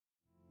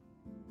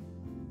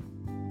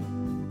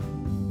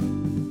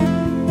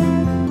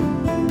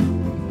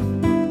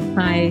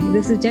Hi,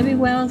 this is Debbie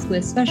Wells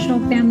with Special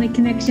Family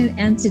Connection,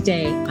 and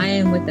today I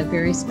am with a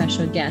very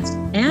special guest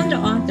and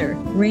author,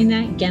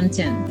 Reyna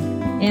Gentin.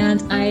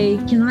 And I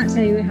cannot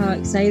tell you how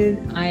excited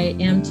I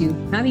am to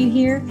have you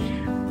here.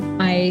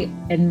 I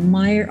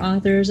admire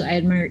authors. I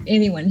admire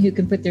anyone who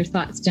can put their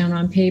thoughts down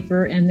on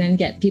paper and then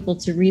get people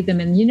to read them.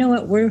 And you know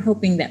what? We're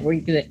hoping that we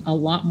get a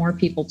lot more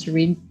people to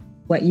read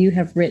what you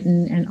have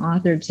written and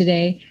authored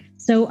today.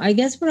 So I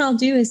guess what I'll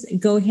do is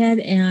go ahead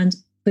and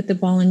put the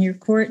ball in your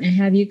court and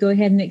have you go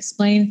ahead and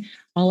explain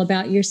all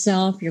about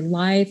yourself, your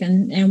life,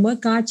 and what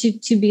got you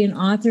to be an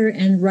author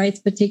and write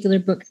the particular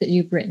books that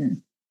you've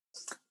written.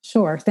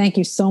 Sure. Thank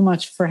you so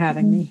much for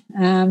having me.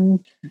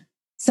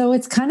 So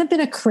it's kind of been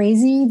a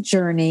crazy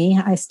journey.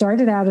 I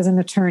started out as an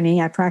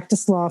attorney. I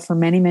practiced law for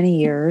many, many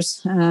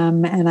years.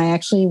 And I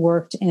actually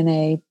worked in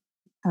a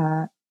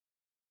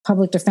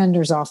public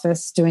defender's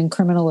office doing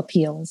criminal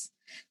appeals.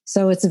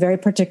 So it's a very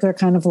particular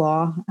kind of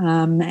law.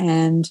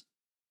 And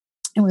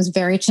it was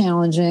very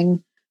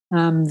challenging,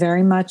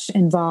 very much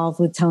involved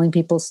with telling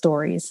people's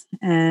stories.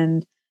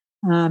 And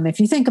if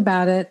you think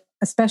about it,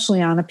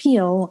 especially on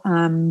appeal,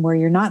 where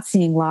you're not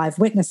seeing live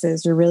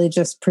witnesses, you're really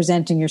just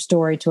presenting your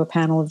story to a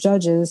panel of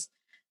judges.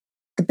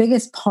 The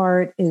biggest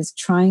part is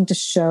trying to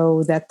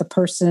show that the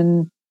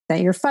person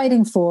that you're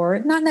fighting for,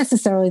 not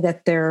necessarily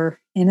that they're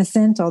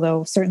innocent,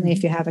 although certainly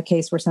if you have a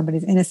case where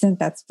somebody's innocent,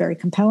 that's very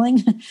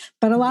compelling.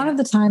 But a lot of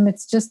the time,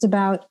 it's just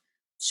about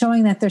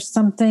showing that there's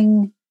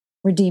something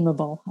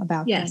redeemable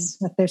about them,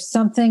 that there's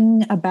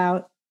something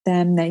about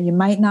them that you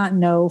might not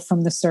know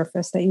from the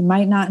surface, that you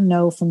might not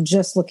know from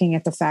just looking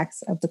at the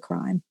facts of the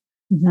crime.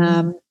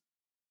 And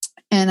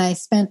I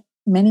spent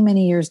many,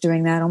 many years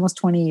doing that, almost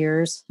 20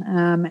 years.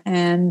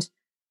 And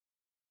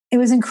it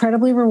was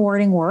incredibly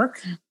rewarding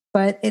work,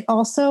 but it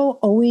also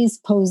always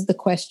posed the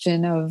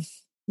question of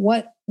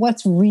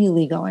what's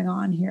really going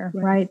on here,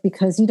 right?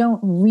 Because you don't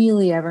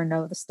really ever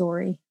know the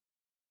story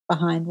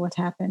behind what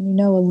happened. You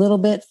know a little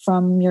bit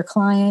from your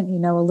client, you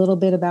know a little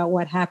bit about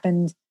what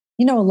happened.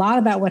 You know a lot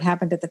about what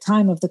happened at the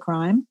time of the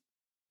crime,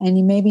 and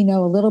you maybe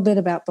know a little bit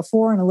about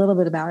before and a little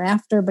bit about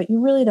after, but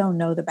you really don't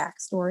know the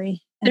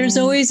backstory. There's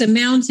always a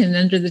mountain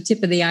under the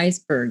tip of the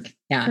iceberg.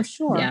 Yeah, for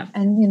sure. Yeah.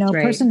 And, a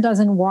person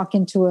doesn't walk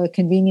into a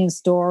convenience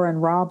store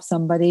and rob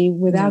somebody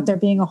without there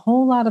being a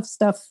whole lot of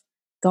stuff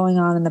going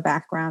on in the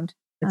background.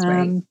 That's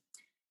right.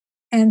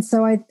 And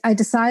so I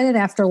decided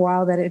after a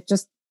while that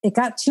it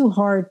got too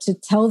hard to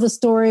tell the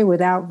story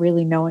without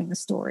really knowing the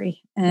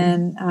story.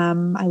 And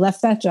I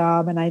left that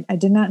job, and I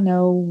did not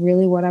know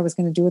really what I was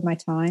going to do with my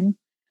time.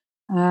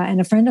 And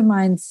a friend of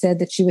mine said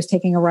that she was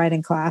taking a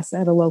writing class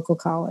at a local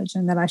college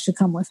and that I should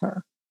come with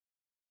her.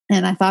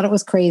 And I thought it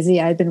was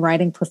crazy. I'd been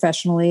writing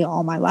professionally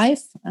all my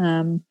life,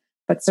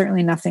 but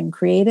certainly nothing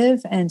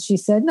creative. And she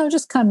said, no,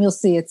 just come. You'll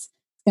see. It's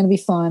going to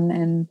be fun.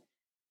 And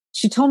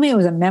she told me it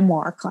was a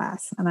memoir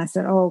class. And I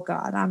said, oh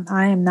God,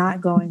 I am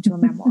not going to a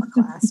memoir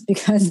class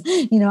because,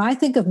 I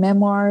think of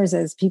memoirs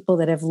as people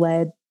that have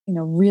led,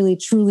 really,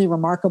 truly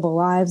remarkable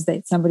lives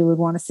that somebody would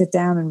want to sit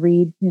down and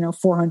read,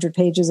 400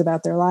 pages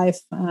about their life.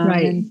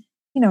 And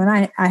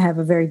I have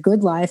a very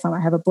good life.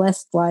 I have a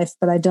blessed life,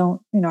 but I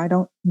don't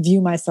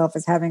view myself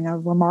as having a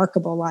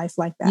remarkable life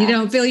like that. You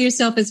don't feel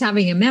yourself as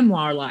having a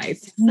memoir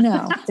life.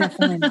 No,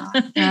 definitely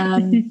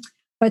not.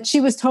 But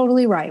she was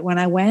totally right. When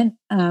I went,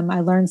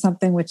 I learned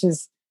something which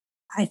is,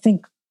 I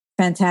think,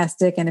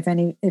 fantastic.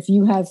 And if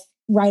you have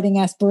writing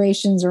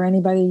aspirations or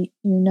anybody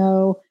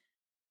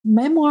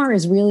memoir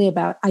is really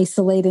about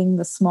isolating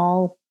the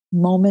small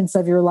moments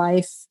of your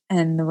life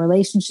and the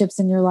relationships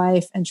in your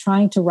life and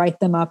trying to write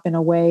them up in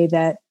a way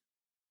that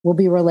will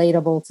be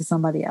relatable to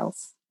somebody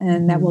else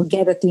and that will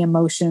get at the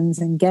emotions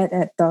and get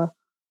at the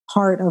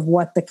heart of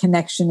what the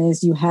connection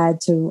is you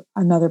had to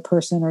another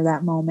person or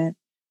that moment.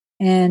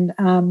 And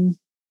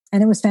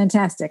it was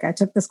fantastic. I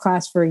took this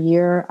class for a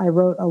year. I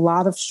wrote a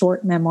lot of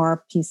short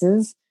memoir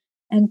pieces.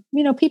 And,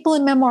 people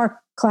in memoir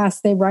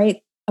class, they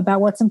write about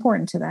what's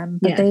important to them.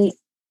 But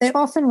they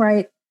often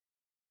write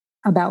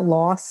about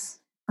loss,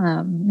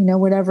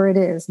 whatever it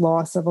is,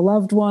 loss of a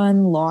loved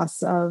one,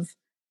 loss of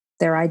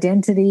their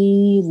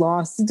identity,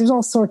 loss. There's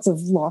all sorts of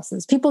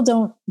losses. People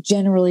don't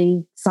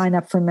generally sign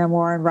up for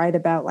memoir and write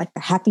about like the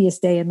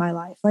happiest day in my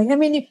life.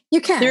 You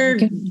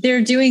can.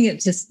 They're doing it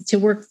to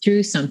work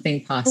through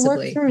something,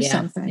 possibly. To work through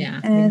something. Yeah.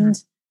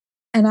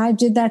 And I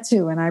did that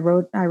too. And I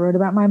wrote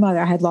about my mother.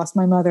 I had lost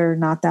my mother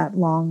not that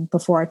long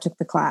before I took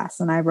the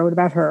class. And I wrote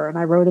about her. And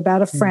I wrote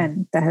about a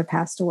friend that had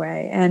passed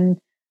away. And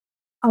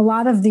a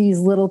lot of these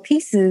little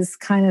pieces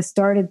kind of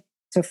started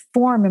to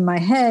form in my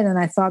head. And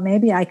I thought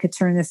maybe I could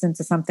turn this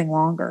into something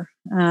longer.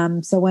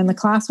 So when the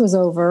class was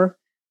over,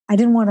 I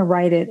didn't want to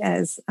write it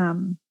as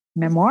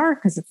memoir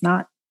because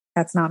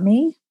that's not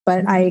me,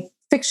 but I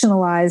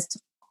fictionalized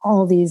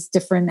all these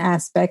different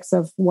aspects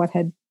of what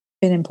had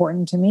been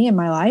important to me in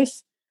my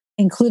life,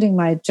 including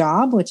my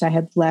job, which I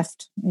had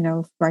left,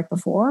 right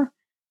before.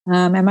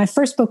 And my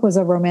first book was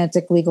a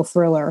romantic legal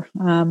thriller,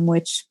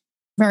 which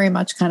very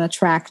much kind of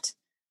tracked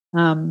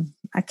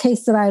a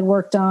case that I had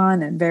worked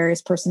on and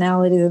various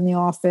personalities in the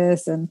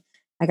office. And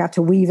I got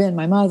to weave in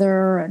my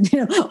mother, and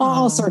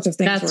all sorts of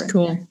things. That's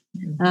cool.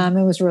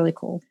 It was really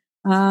cool.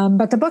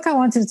 But the book I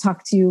wanted to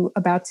talk to you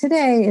about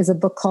today is a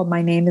book called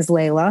My Name is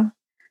Layla.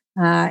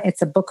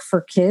 It's a book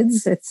for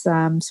kids. It's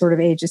sort of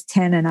ages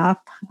 10 and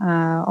up,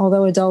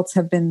 although adults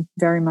have been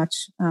very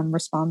much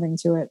responding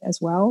to it as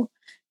well.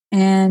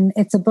 And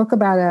it's a book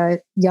about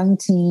a young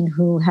teen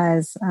who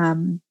has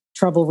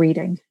trouble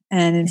reading.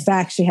 And in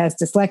fact, she has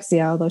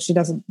dyslexia, although she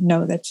doesn't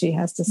know that she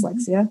has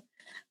dyslexia.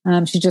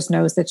 She just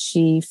knows that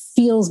she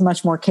feels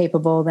much more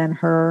capable than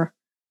her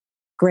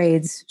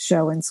grades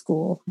show in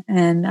school.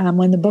 And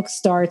when the book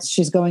starts,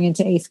 she's going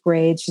into 8th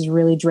grade. She's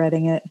really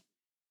dreading it.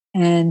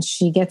 And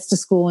she gets to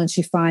school and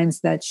she finds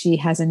that she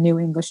has a new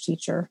English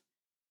teacher.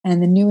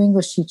 And the new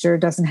English teacher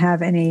doesn't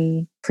have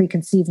any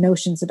preconceived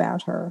notions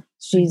about her.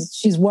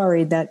 She's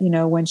worried that,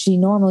 when she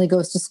normally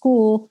goes to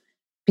school,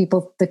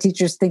 the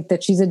teachers think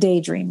that she's a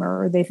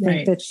daydreamer, or they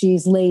think that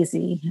she's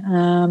lazy.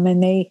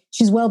 And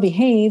she's well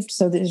behaved,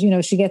 so that,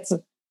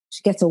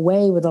 she gets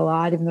away with a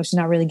lot, even though she's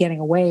not really getting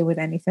away with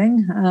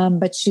anything.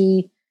 But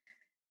she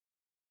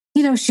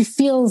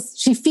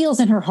feels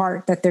in her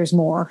heart that there's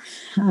more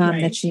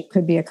that she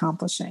could be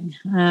accomplishing.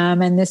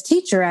 And this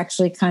teacher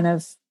actually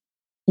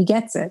he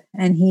gets it,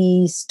 and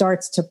he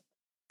starts to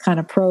kind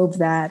of probe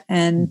that.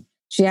 And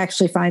she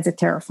actually finds it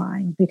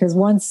terrifying, because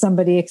once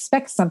somebody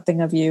expects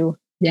something of you,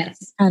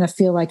 yes, kind of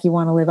feel like you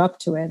want to live up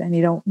to it, and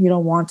you don't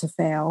want to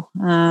fail.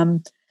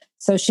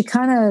 So she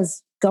kind of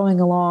is going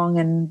along,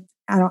 and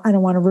I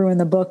don't want to ruin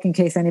the book in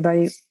case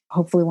anybody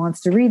hopefully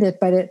wants to read it,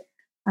 but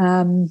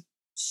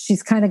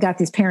she's kind of got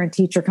these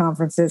parent-teacher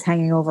conferences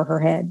hanging over her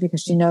head,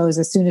 because she knows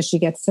as soon as she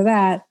gets to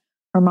that,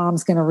 her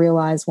mom's going to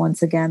realize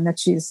once again that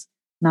she's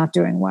not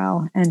doing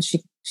well. And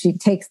she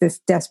takes this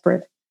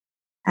desperate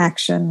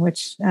action,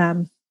 which,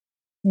 kind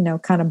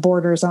of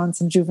borders on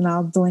some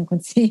juvenile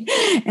delinquency.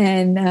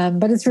 And,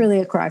 but it's really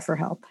a cry for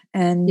help.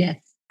 And,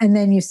 and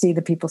then you see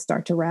the people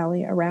start to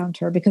rally around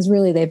her, because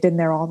really they've been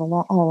there all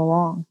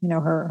along.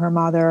 Her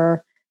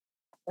mother,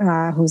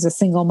 who's a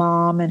single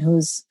mom and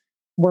who's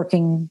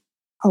working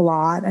a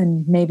lot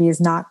and maybe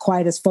is not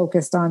quite as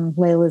focused on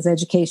Layla's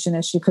education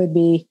as she could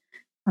be,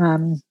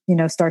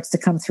 starts to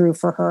come through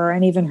for her.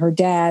 And even her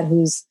dad,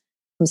 who's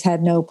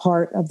had no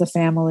part of the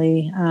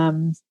family,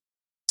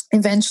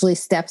 eventually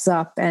steps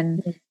up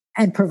and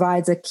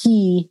provides a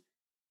key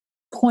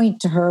point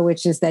to her,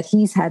 which is that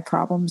he's had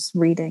problems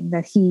reading,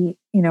 that he,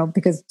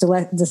 because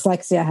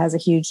dyslexia has a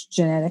huge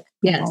genetic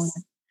component.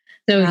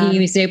 So he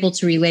was able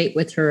to relate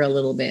with her a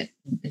little bit.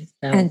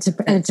 And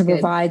to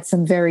provide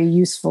some very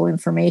useful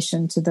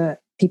information to the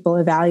people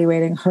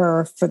evaluating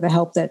her for the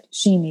help that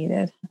she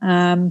needed.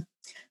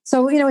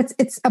 So,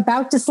 it's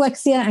about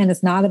dyslexia, and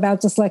it's not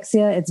about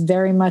dyslexia. It's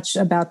very much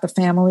about the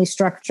family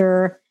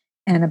structure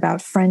and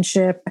about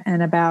friendship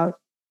and about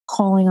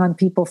calling on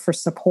people for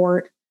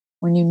support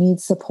when you need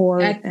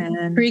support.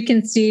 And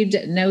preconceived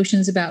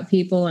notions about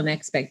people and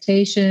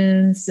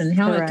expectations and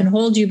how it can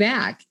hold you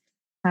back.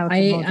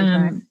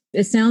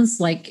 It sounds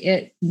like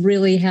it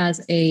really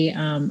has a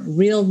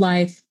real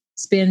life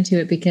spin to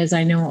it, because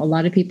I know a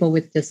lot of people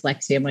with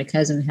dyslexia. My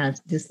cousin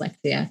has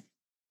dyslexia.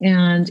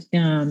 And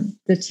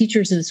the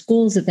teachers in the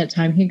schools at that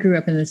time, he grew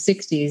up in the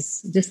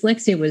 60s,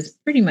 dyslexia was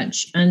pretty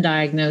much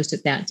undiagnosed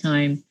at that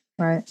time.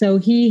 Right. So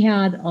he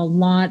had a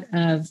lot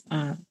of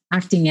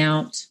acting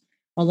out,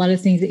 a lot of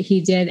things that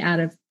he did out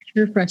of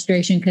pure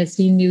frustration, because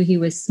he knew he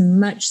was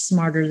much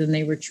smarter than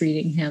they were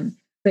treating him.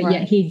 But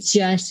yet he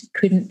just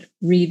couldn't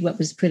read what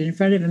was put in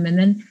front of him. And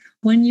then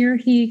one year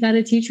he got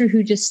a teacher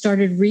who just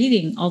started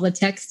reading all the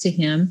text to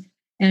him,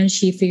 and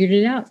she figured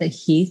it out that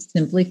he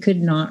simply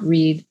could not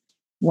read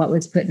what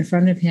was put in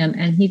front of him.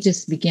 And he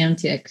just began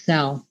to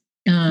excel.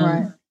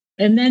 And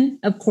then,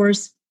 of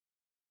course,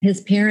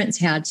 his parents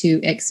had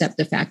to accept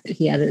the fact that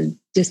he had a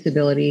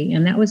disability,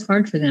 and that was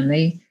hard for them.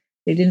 They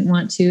didn't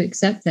want to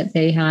accept that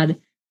they had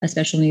a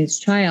special needs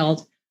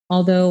child,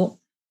 although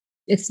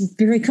it's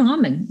very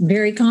common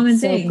thing.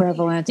 So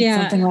prevalent. It's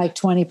something like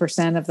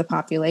 20% of the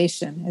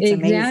population. It's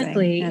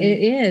exactly. Amazing. It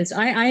is.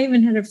 I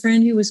even had a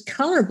friend who was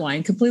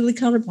colorblind, completely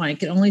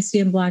colorblind, could only see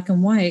in black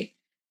and white.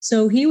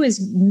 So he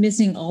was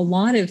missing a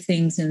lot of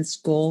things in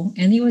school,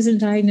 and he wasn't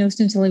diagnosed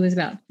until he was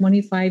about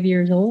 25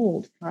 years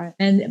old. Right.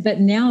 But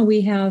now we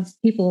have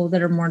people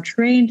that are more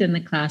trained in the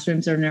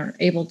classrooms and are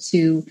able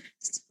to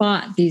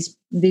spot these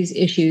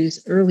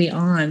issues early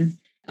on.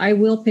 I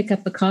will pick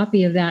up a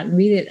copy of that and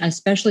read it,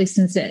 especially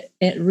since it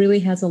really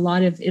has a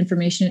lot of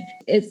information.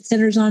 It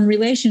centers on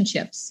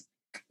relationships.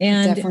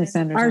 And it definitely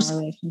centers on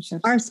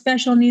relationships. Our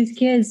special needs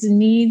kids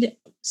need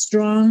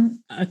strong,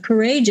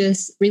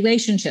 courageous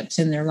relationships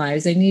in their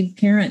lives. They need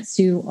parents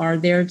who are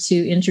there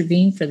to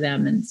intervene for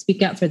them and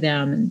speak up for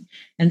them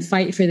and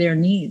fight for their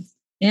needs.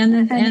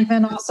 And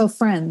even also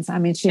friends. I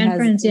mean, she has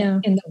friends,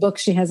 in the book,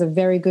 she has a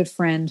very good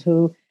friend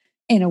who,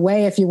 in a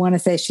way, if you want to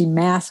say, she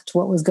masked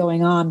what was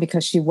going on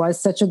because she was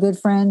such a good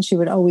friend. She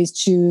would always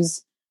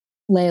choose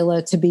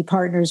Layla to be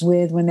partners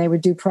with when they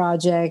would do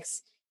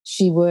projects.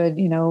 She would,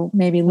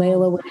 maybe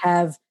Layla would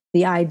have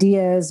the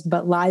ideas,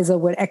 but Liza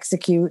would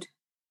execute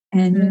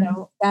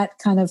And, that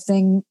kind of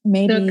thing,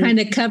 maybe. So it kind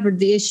of covered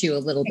the issue a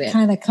little bit. It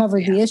kind of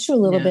covered the issue a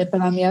little bit.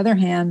 But on the other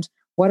hand,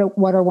 what a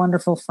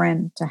wonderful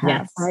friend to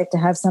have, right? To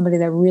have somebody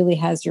that really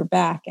has your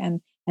back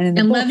and in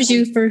the book, loves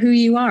you for who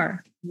you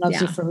are.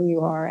 Loves you for who you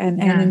are.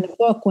 And in the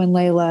book, when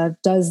Layla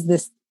does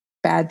this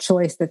bad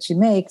choice that she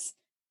makes,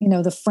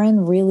 the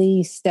friend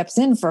really steps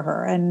in for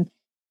her. And,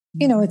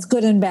 it's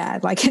good and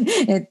bad. Like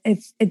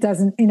it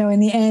doesn't, in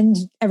the end,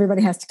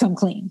 everybody has to come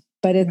clean.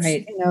 But it's,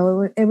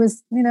 it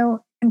was,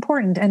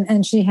 important.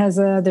 And she has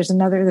there's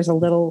a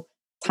little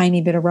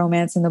tiny bit of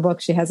romance in the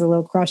book. She has a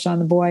little crush on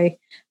the boy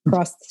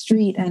across the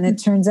street. And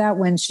it turns out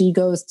when she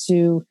goes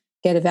to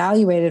get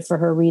evaluated for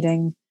her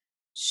reading,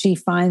 she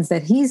finds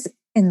that he's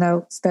in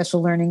the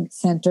special learning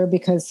center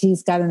because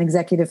he's got an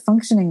executive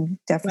functioning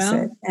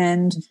deficit. Wow.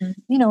 And,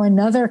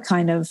 another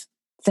kind of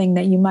thing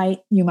that you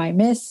might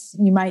miss,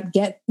 you might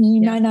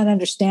not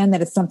understand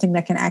that it's something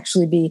that can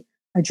actually be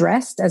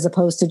addressed, as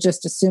opposed to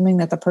just assuming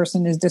that the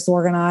person is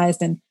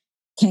disorganized and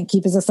can't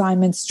keep his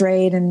assignments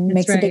straight and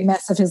makes a big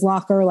mess of his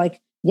locker. Like,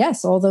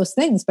 yes, all those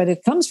things, but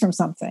it comes from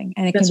something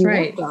and it can be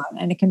worked on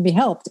and it can be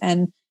helped.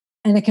 And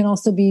it can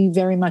also be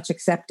very much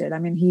accepted. I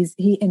mean,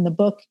 he in the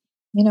book,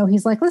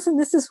 he's like, listen,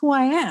 this is who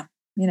I am,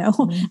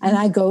 and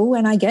I go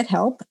and I get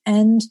help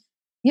and,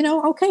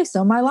 okay,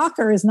 so my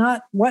locker is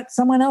not what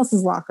someone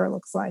else's locker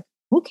looks like.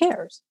 Who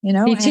cares?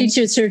 He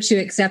teaches her to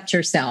accept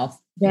herself.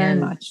 Very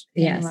much.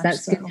 Yes,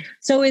 that's good.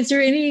 So was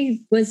there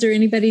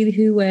anybody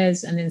who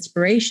was an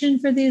inspiration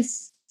for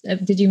this?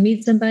 Did you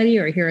meet somebody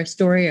or hear a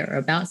story or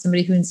about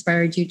somebody who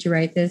inspired you to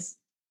write this?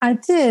 I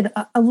did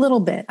a little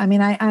bit. I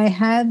mean,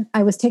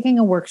 I was taking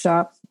a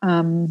workshop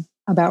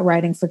about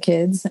writing for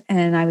kids,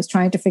 and I was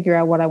trying to figure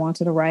out what I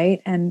wanted to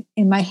write. And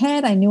in my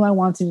head, I knew I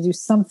wanted to do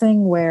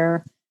something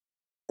where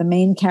the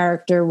main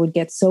character would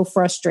get so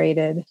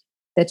frustrated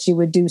that she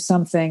would do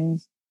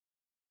something,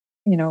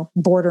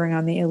 bordering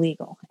on the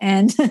illegal.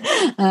 And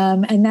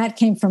that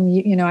came from,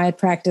 I had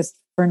practiced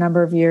for a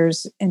number of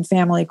years in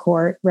family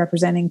court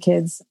representing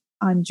kids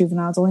on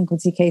juvenile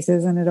delinquency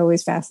cases, and it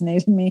always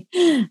fascinated me.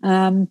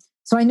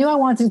 So I knew I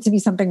wanted it to be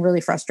something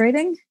really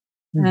frustrating.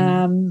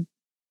 Mm-hmm.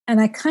 And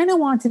I kind of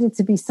wanted it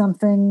to be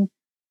something,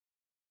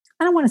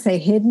 I don't want to say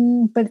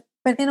hidden, but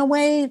in a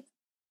way,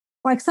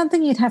 like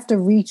something you'd have to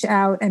reach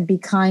out and be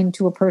kind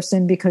to a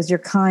person because you're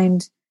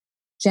kind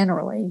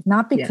generally,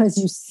 not because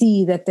you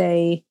see that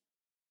they,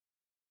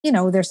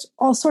 there's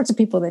all sorts of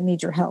people that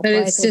need your help. But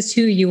it's just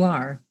who you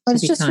are. But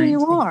it's just who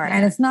you are.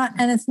 And it's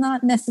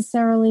not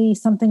necessarily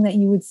something that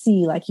you would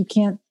see. Like you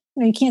can't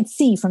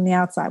see from the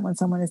outside when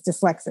someone is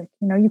dyslexic.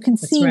 You can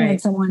see when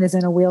someone is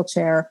in a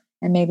wheelchair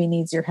and maybe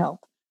needs your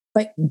help.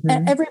 But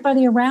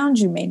everybody around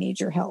you may need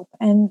your help.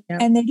 And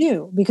they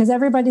do, because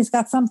everybody's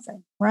got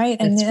something, right?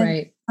 And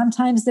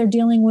sometimes they're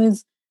dealing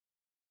with,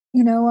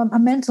 a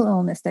mental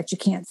illness that you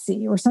can't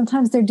see, or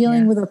sometimes they're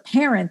dealing with a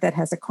parent that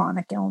has a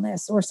chronic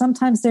illness, or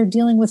sometimes they're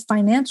dealing with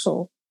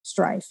financial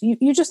strife.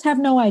 You just have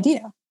no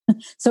idea.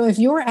 So if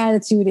your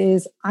attitude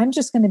is, I'm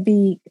just going to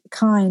be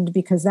kind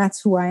because that's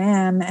who I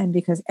am and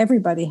because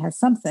everybody has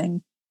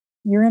something,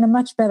 you're in a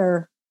much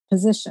better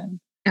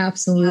position.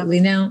 Absolutely.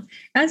 Now,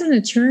 as an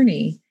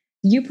attorney,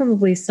 you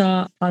probably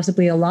saw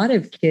possibly a lot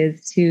of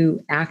kids who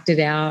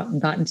acted out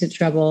and got into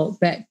trouble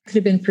that could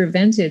have been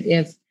prevented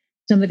if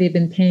somebody had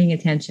been paying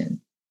attention.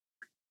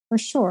 For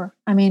sure.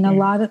 I mean, a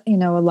lot of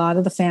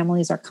the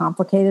families are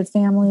complicated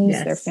families.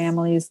 Yes. They're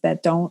families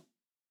that don't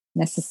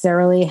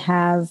necessarily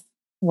have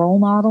role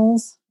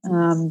models.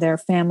 They're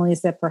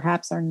families that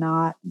perhaps are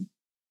not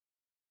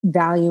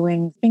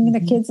valuing bringing the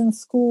kids in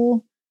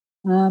school.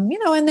 And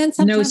then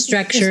sometimes no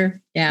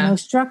structure. No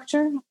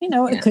structure.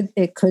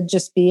 It could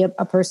just be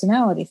a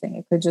personality thing.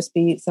 It could just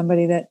be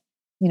somebody that,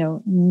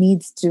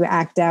 needs to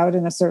act out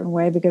in a certain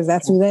way because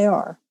that's who they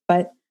are.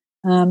 But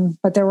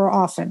there were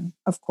often,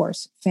 of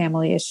course,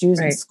 family issues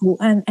and school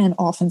and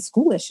often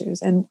school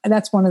issues. And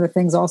that's one of the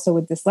things also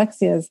with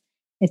dyslexia is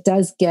it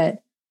does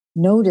get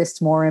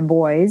noticed more in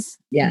boys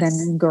than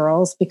in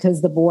girls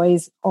because the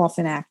boys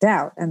often act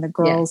out and the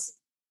girls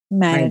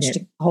manage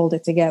to hold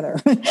it together.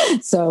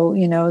 So,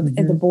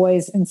 the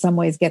boys in some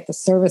ways get the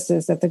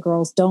services that the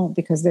girls don't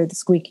because they're the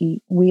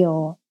squeaky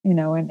wheel,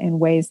 in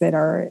ways that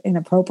are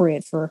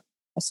inappropriate for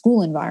a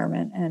school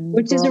environment. And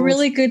which is a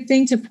really good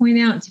thing to point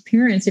out to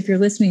parents. If you're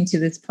listening to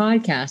this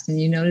podcast and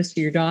you notice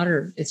your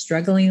daughter is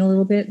struggling a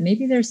little bit,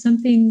 maybe there's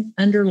something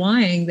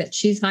underlying that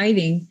she's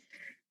hiding,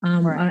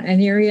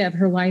 an area of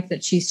her life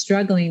that she's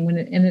struggling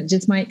and it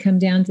just might come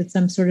down to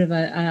some sort of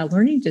a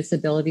learning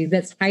disability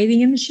that's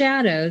hiding in the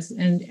shadows.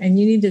 And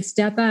you need to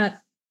step up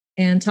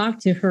and talk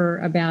to her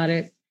about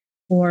it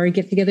or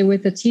get together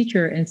with a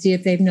teacher and see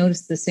if they've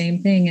noticed the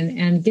same thing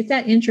and get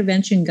that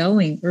intervention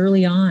going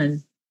early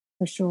on.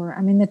 For sure.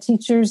 I mean, the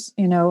teachers,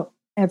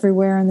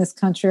 everywhere in this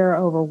country are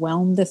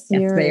overwhelmed this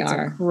year. Yes, it's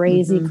a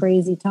crazy,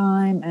 crazy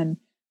time. And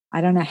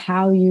I don't know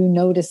how you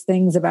notice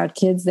things about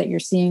kids that you're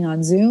seeing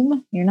on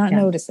Zoom. You're not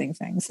noticing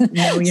things.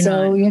 No, you're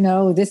so,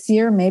 not. This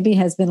year maybe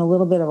has been a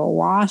little bit of a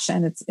wash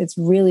and it's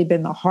really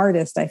been the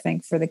hardest, I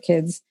think, for the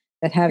kids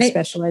that have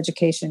special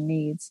education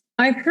needs?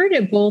 I've heard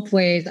it both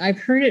ways. I've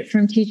heard it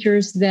from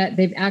teachers that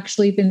they've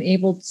actually been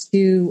able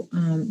to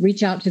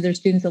reach out to their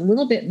students a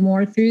little bit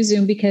more through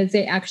Zoom because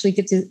they actually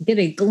get to get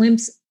a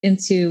glimpse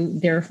into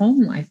their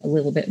home life a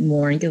little bit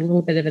more and get a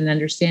little bit of an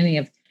understanding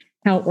of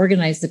how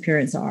organized the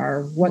parents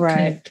are, what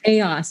kind of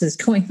chaos is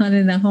going on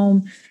in the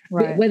home,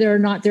 whether or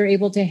not they're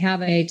able to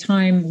have a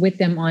time with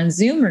them on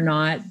Zoom or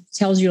not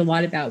tells you a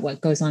lot about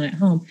what goes on at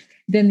home.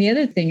 Then the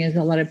other thing is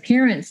a lot of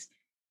parents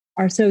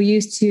are so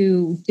used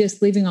to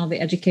just leaving all the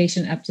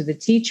education up to the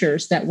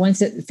teachers that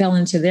once it fell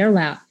into their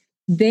lap,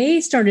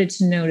 they started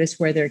to notice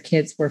where their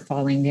kids were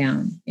falling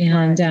down.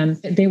 And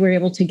they were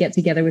able to get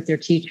together with their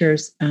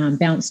teachers,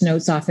 bounce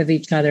notes off of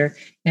each other,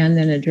 and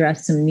then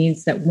address some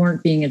needs that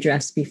weren't being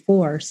addressed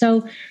before.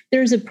 So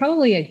there's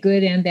probably a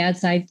good and bad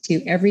side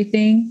to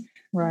everything.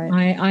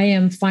 Right. I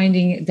am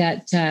finding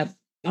that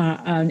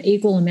an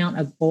equal amount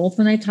of both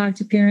when I talk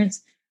to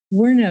parents.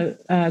 We're in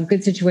a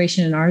good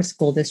situation in our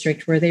school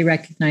district where they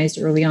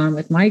recognized early on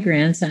with my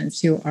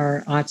grandsons who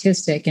are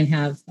autistic and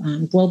have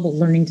global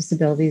learning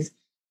disabilities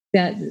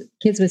that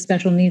kids with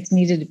special needs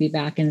needed to be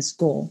back in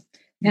school.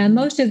 And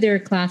most of their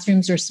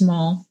classrooms are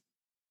small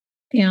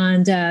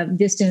and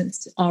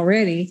distanced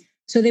already.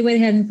 So they went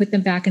ahead and put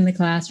them back in the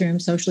classroom,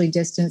 socially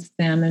distanced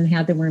them and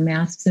had them wear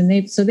masks. And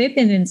they've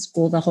been in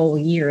school the whole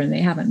year and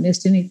they haven't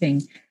missed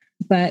anything.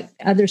 But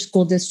other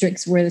school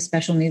districts where the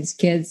special needs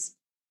kids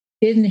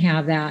didn't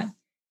have that,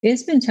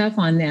 it's been tough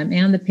on them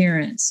and the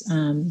parents.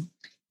 And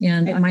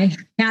my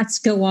hats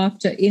go off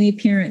to any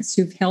parents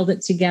who've held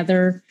it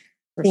together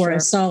for a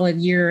solid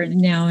year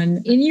now.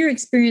 And in your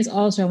experience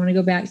also, I want to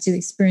go back to the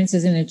experience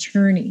as an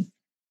attorney.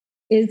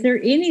 Is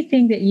there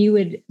anything that you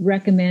would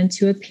recommend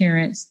to a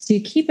parent to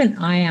keep an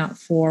eye out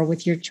for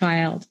with your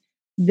child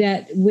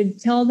that would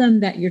tell them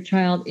that your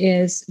child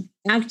is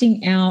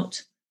acting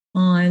out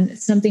on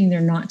something they're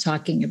not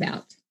talking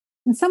about?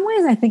 In some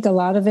ways, I think a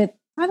lot of it,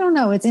 I don't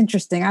know, it's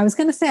interesting. I was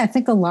going to say, I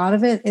think a lot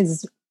of it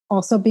is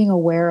also being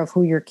aware of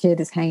who your kid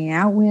is hanging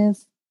out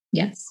with.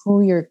 Yes.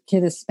 Who your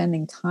kid is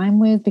spending time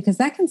with, because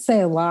that can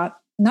say a lot,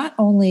 not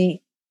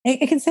only,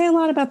 it can say a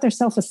lot about their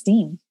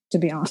self-esteem, to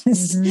be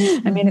honest.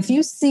 Mm-hmm. I mean, if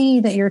you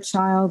see that your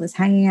child is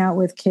hanging out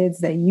with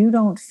kids that you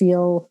don't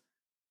feel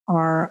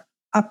are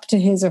up to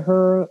his or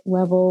her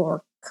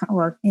level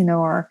or you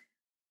know,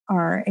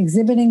 are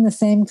exhibiting the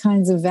same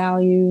kinds of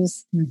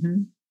values,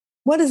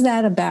 what is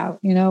that about?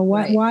 You know,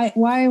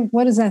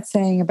 what is that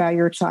saying about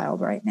your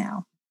child right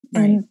now?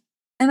 Right.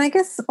 And I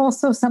guess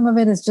also some of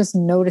it is just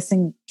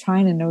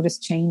trying to notice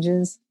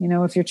changes. You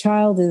know, if your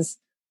child is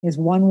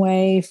one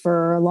way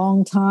for a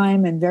long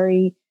time and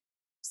very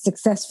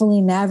successfully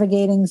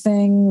navigating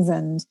things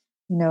and,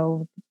 you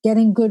know,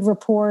 getting good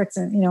reports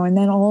and, you know, and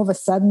then all of a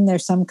sudden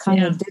there's some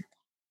kind of dip.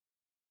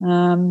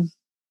 You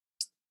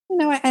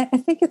know, I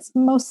think it's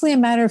mostly a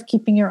matter of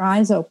keeping your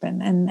eyes open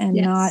and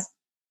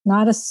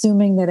not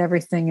assuming that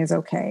everything is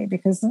okay,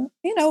 because,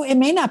 you know, it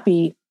may not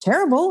be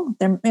terrible.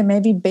 It may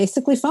be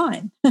basically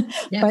fine,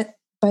 but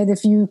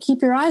if you keep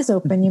your eyes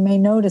open, you may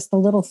notice the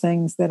little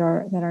things that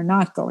are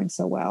not going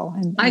so well.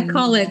 And I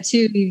call it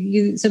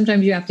too.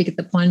 Sometimes you have to get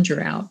the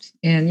plunger out,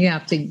 and you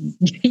have to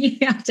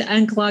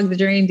unclog the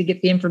drain to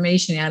get the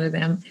information out of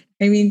them.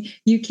 I mean,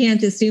 you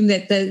can't assume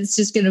that it's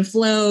just going to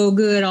flow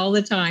good all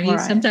the time. You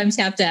sometimes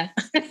have to,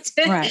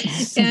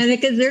 and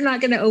because they're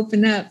not going to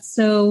open up.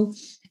 So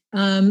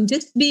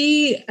just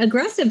be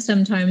aggressive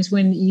sometimes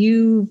when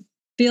you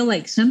feel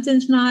like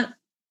something's not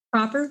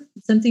proper,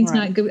 something's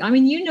not good. I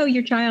mean, you know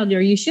your child, or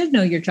you should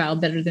know your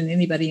child better than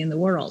anybody in the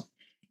world.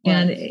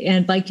 Right.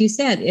 And like you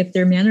said, if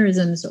their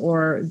mannerisms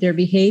or their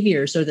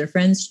behaviors or their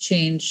friends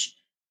change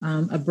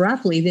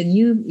abruptly, then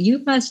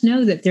you must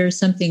know that there's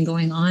something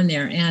going on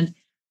there. And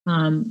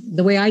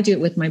the way I do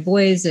it with my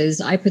boys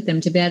is I put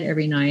them to bed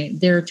every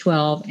night. They're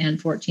 12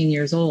 and 14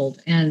 years old.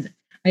 And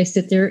I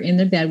sit there in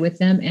the bed with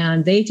them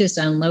and they just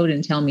unload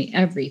and tell me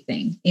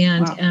everything.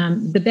 And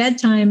the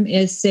bedtime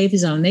is safe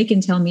zone. They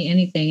can tell me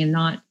anything and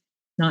not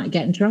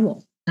get in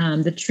trouble.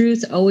 The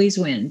truth always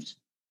wins.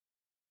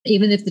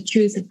 Even if the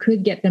truth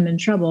could get them in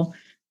trouble,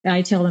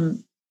 I tell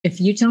them, if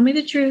you tell me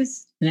the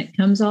truth and it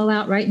comes all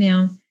out right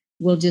now,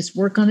 we'll just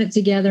work on it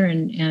together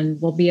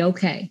and we'll be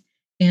okay.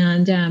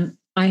 And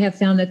I have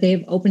found that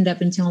they've opened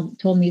up and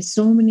told me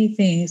so many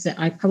things that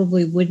I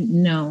probably wouldn't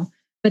know.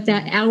 But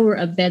that hour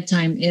of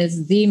bedtime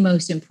is the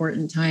most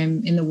important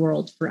time in the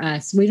world for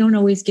us. We don't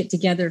always get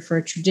together for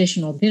a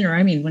traditional dinner.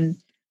 I mean, when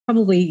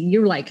probably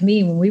you're like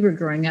me, when we were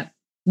growing up,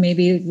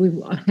 maybe we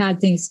had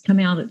things come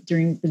out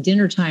during the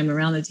dinner time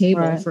around the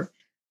table for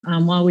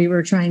while we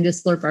were trying to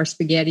slurp our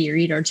spaghetti or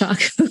eat our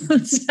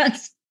tacos.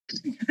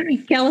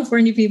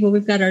 California people,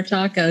 we've got our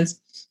tacos,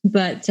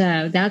 but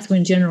that's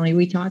when generally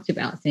we talked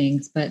about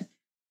things. But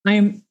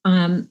I'm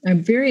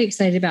very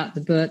excited about the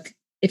book.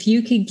 If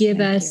you could give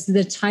us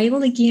the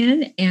title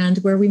again and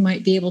where we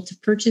might be able to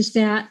purchase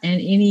that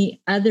and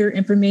any other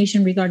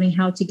information regarding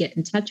how to get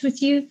in touch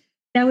with you,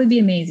 that would be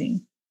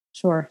amazing.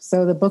 Sure.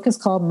 So the book is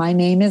called My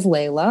Name is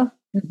Layla,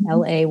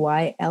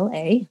 Layla,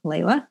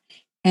 Layla.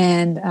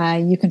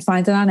 And you can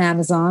find it on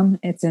Amazon.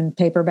 It's in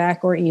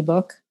paperback or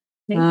ebook.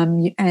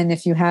 Okay. And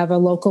if you have a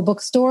local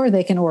bookstore,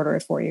 they can order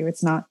it for you.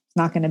 It's not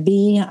going to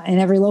be in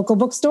every local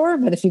bookstore,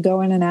 but if you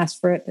go in and ask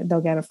for it,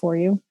 they'll get it for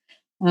you.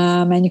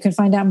 And you can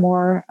find out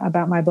more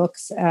about my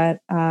books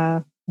at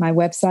my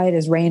website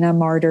is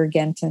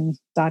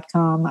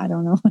reynagentin.com. I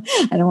don't know.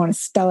 I don't want to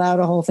spell out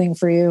a whole thing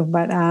for you,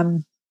 but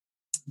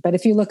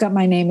if you look up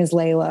my name is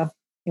Layla,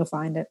 you'll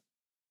find it.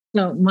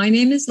 So my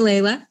name is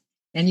Layla,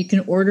 and you can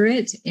order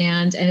it,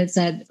 and it's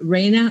at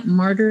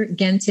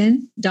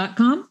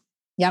reynagentin.com.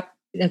 Yep.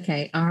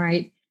 Okay. All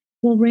right.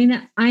 Well,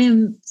 Reyna, I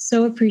am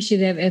so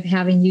appreciative of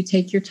having you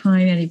take your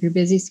time out of your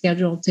busy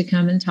schedule to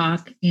come and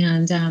talk.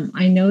 And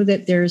I know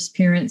that there's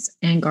parents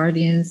and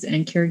guardians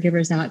and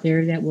caregivers out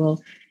there that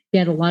will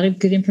get a lot of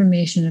good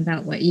information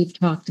about what you've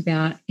talked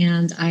about.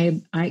 And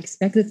I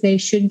expect that they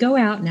should go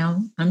out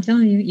now. I'm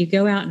telling you, you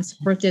go out and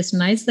support this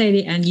nice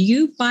lady and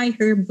you buy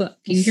her book.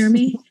 You hear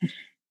me?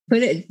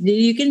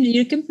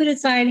 You can put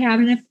aside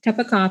having a cup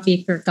of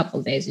coffee for a couple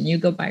of days and you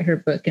go buy her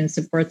book and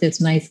support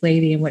this nice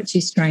lady and what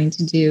she's trying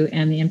to do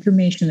and the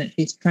information that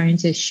she's trying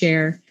to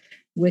share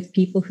with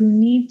people who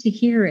need to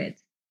hear it.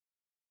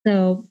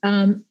 So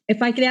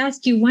if I could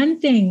ask you one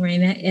thing,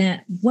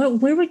 Reyna,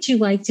 where would you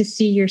like to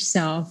see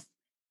yourself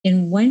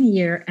in 1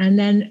 year? And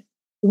then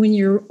when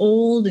you're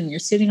old and you're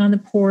sitting on the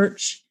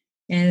porch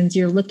and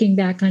you're looking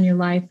back on your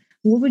life,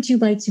 what would you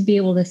like to be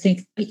able to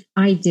think,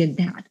 I did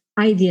that.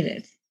 I did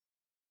it.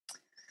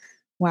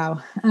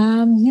 Wow.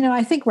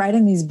 I think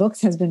writing these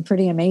books has been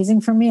pretty amazing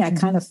for me. I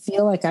kind of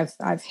feel like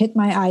I've hit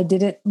my I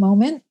did it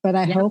moment, but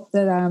I hope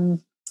that, I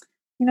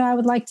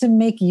would like to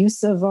make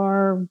use of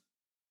our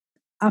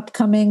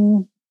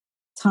upcoming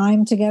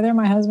time together.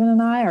 My husband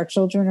and I, our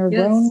children are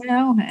grown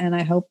now, and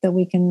I hope that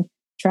we can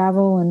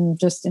travel and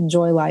just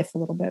enjoy life a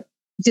little bit.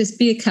 Just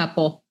be a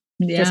couple.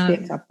 Yeah. Just be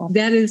a couple.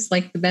 That is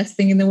like the best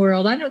thing in the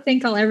world. I don't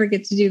think I'll ever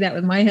get to do that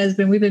with my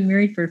husband. We've been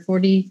married for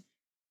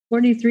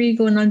 43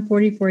 going on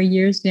 44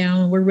 years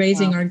now. And we're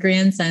raising our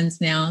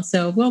grandsons now.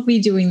 So we'll be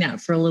doing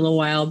that for a little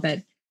while,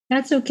 but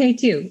that's okay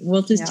too.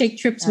 We'll just take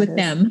trips with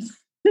them.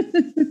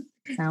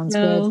 Sounds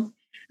good.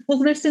 Well,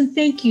 listen,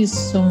 thank you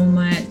so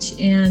much.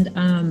 And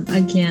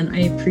again,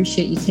 I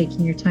appreciate you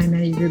taking your time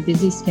out of your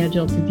busy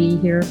schedule to be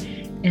here.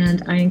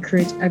 And I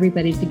encourage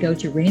everybody to go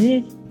to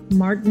Reyna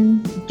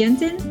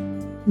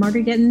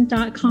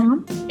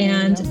Gentin.com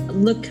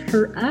and look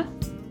her up.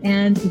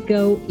 And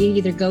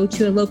either go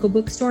to a local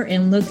bookstore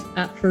and look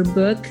up her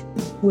book,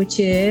 which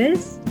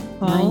is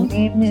called My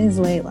Name is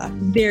Layla.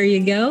 There you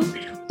go.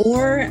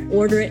 Or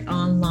order it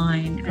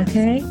online.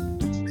 Okay.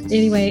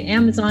 Anyway,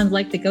 Amazon's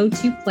like the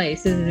go-to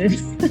place, isn't it?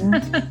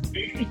 Yeah.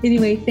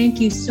 Anyway, thank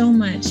you so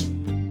much.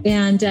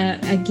 And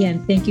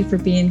again, thank you for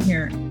being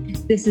here.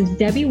 This is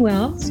Debbie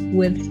Wells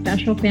with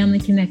Special Family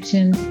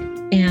Connection.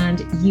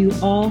 And you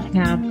all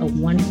have a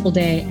wonderful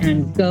day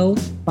and go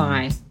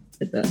buy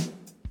the book.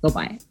 Go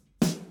buy it.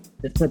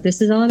 That's what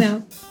this is all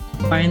about,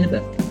 buying the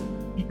book.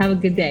 Have a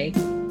good day.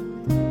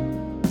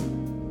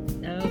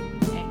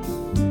 Okay.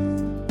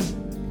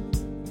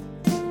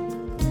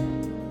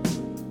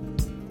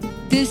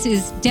 This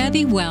is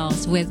Debbie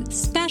Wells with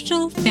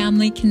Special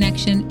Family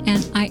Connection,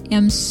 and I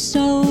am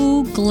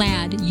so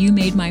glad you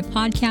made my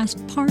podcast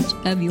part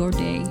of your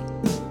day.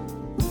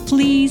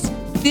 Please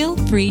feel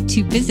free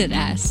to visit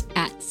us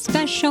at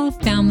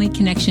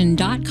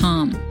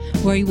specialfamilyconnection.com,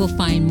 where you will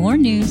find more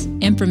news,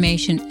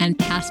 information, and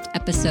past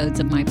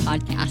episodes of my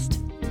podcast.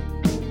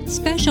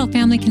 Special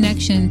Family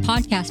Connection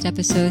podcast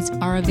episodes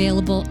are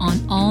available on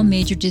all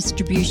major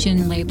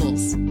distribution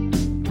labels.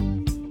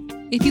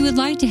 If you would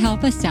like to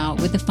help us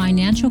out with a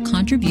financial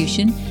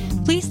contribution,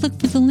 please look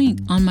for the link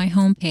on my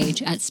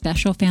homepage at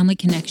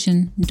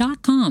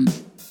specialfamilyconnection.com.